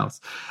knows what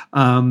else.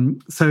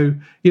 So,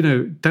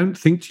 don't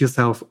think to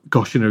yourself,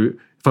 gosh,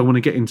 if I want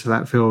to get into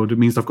that field, it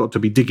means I've got to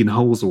be digging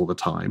holes all the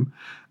time.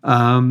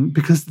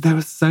 Because there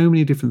are so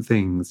many different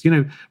things.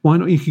 Why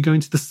not? You could go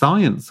into the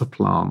science of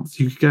plants.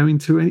 You could go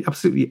into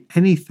absolutely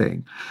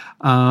anything.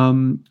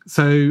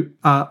 So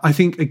I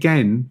think,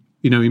 again,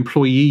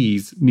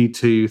 employees need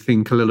to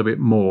think a little bit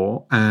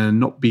more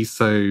and not be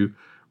so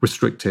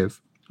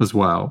restrictive as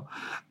well.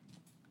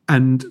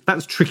 And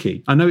that's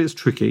tricky. I know it's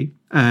tricky,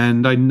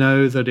 and I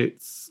know that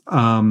it's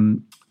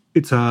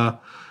a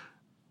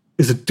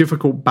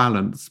difficult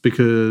balance,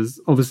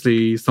 because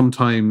obviously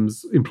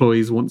sometimes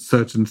employees want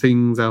certain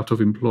things out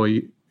of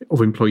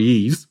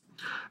employees.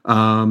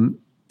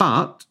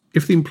 But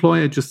if the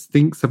employer just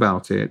thinks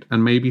about it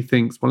and maybe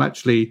thinks, well,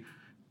 actually,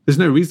 there's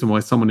no reason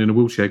why someone in a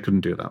wheelchair couldn't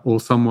do that, or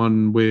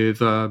someone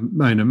with a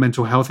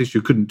mental health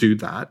issue couldn't do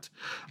that.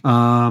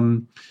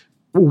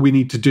 All we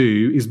need to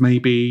do is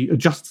maybe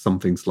adjust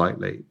something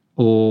slightly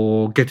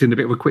or get in a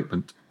bit of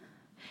equipment.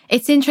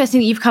 It's interesting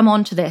that you've come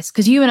on to this,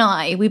 because you and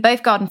I, we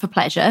both garden for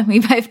pleasure. We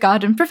both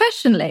garden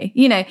professionally,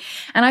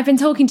 and I've been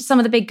talking to some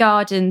of the big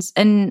gardens,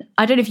 and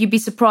I don't know if you'd be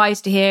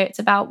surprised to hear it's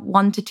about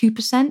 1% to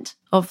 2%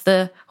 of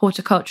the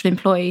horticultural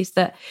employees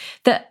that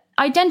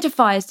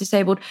identify as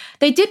disabled.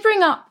 They did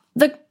bring up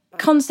the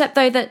concept,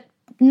 though, that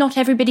not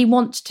everybody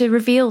wants to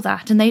reveal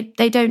that, and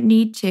they don't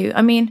need to.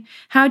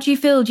 How do you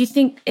feel? Do you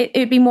think it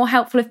would be more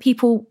helpful if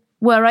people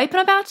were open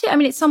about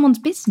it? It's someone's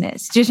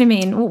business. Do you know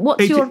what I mean?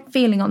 What's your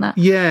feeling on that?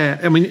 Yeah,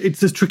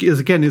 it's as tricky as,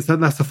 again,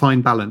 that's a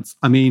fine balance.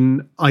 I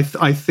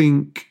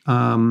think,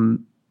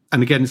 and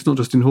again, it's not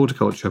just in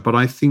horticulture, but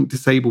I think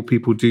disabled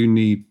people do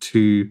need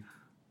to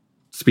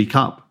speak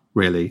up,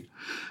 really.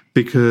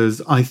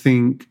 Because I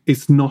think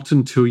it's not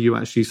until you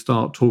actually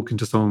start talking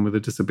to someone with a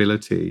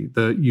disability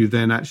that you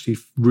then actually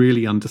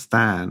really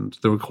understand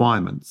the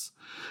requirements.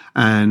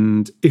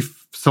 And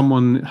if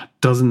someone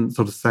doesn't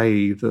sort of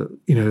say that,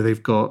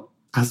 they've got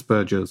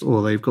Asperger's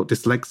or they've got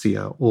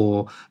dyslexia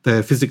or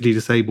they're physically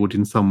disabled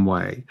in some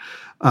way,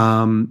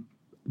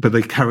 but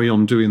they carry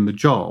on doing the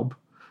job,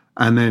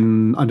 and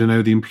then, I don't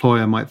know, the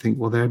employer might think,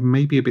 well, they're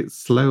maybe a bit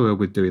slower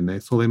with doing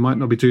this, or they might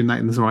not be doing that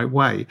in the right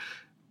way.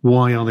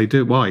 Why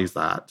is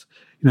that?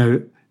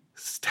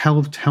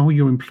 Tell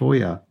your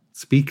employer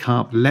speak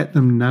up, let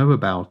them know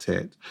about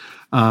it.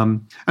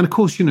 And of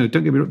course, don't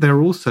get me wrong, there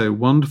are also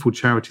wonderful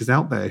charities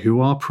out there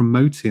who are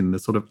promoting the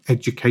sort of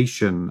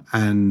education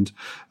and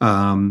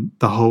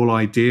the whole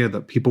idea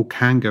that people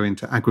can go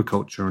into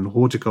agriculture and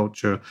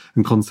horticulture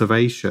and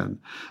conservation.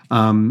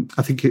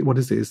 I think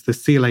it's the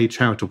CLA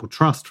Charitable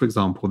Trust, for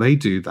example, they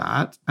do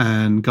that.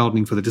 And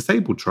Gardening for the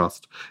Disabled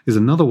Trust is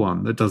another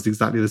one that does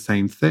exactly the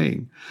same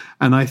thing.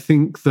 And I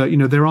think that,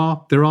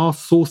 there are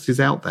sources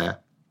out there.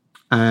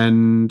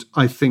 And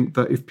I think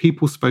that if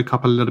people spoke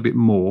up a little bit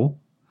more,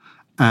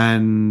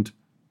 and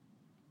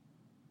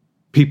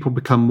people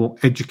become more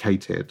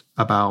educated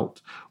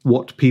about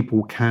what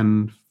people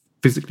can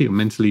physically or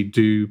mentally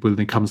do when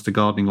it comes to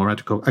gardening or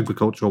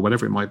agriculture or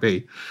whatever it might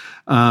be,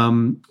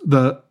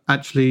 that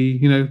actually,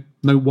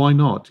 no, why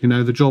not?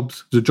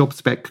 The job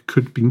spec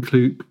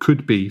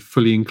could be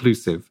fully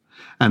inclusive.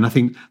 And I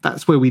think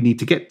that's where we need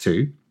to get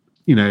to,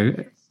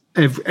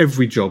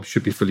 Every job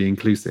should be fully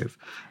inclusive.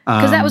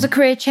 Because that was a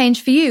career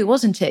change for you,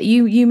 wasn't it?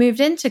 You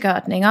moved into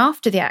gardening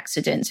after the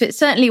accident. So it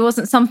certainly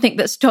wasn't something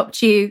that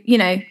stopped you,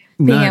 being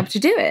able to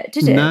do it,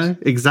 did it? No,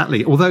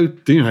 exactly. Although,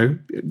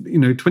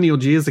 20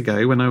 odd years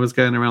ago when I was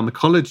going around the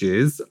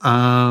colleges,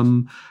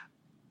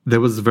 there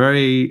was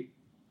very,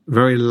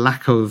 very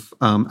lack of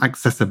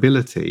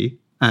accessibility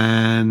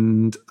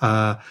and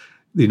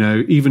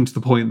even to the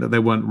point that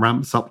there weren't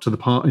ramps up to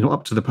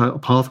the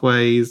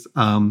pathways.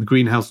 The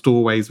greenhouse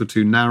doorways were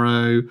too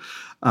narrow.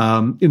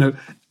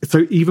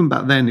 So even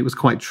back then it was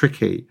quite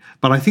tricky.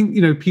 But I think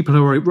people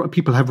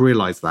have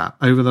realised that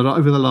over the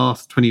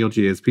last 20 odd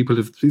years,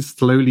 it's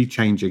slowly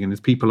changing, and as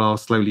people are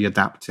slowly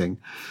adapting.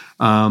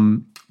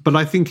 But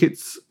I think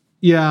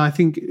I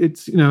think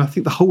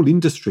the whole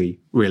industry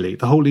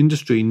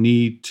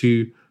need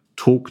to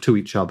talk to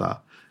each other,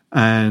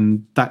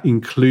 and that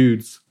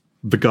includes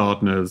the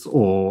gardeners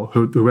or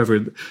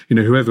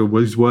whoever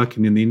was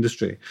working in the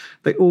industry.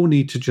 They all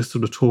need to just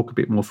sort of talk a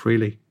bit more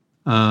freely.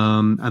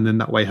 And then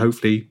that way,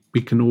 hopefully,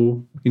 we can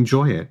all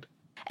enjoy it.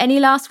 Any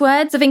last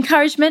words of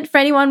encouragement for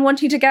anyone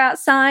wanting to go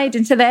outside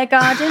into their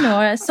garden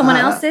or someone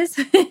else's?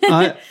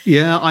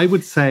 I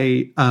would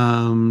say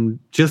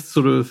just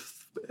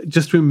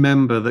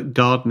remember that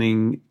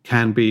gardening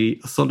can be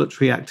a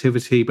solitary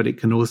activity, but it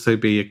can also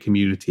be a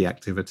community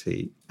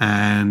activity.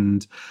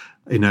 And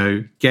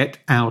get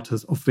out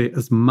of it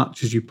as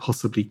much as you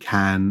possibly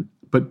can,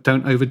 but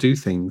don't overdo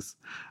things.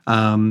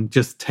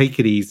 Just take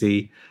it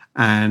easy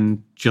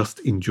and just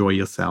enjoy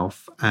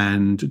yourself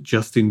and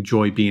just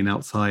enjoy being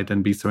outside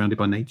and be surrounded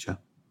by nature.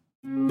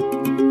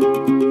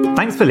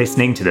 Thanks for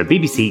listening to the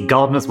BBC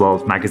Gardener's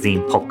World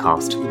magazine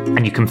podcast.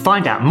 And you can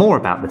find out more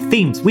about the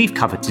themes we've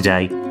covered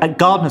today at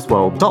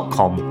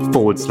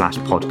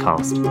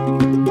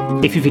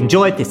gardenersworld.com/podcast. If you've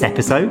enjoyed this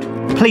episode,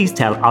 please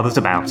tell others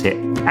about it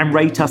and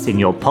rate us in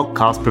your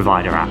podcast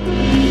provider app.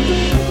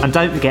 And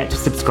don't forget to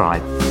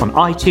subscribe on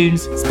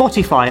iTunes,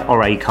 Spotify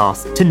or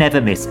Acast to never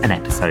miss an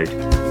episode.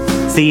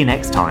 See you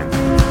next time.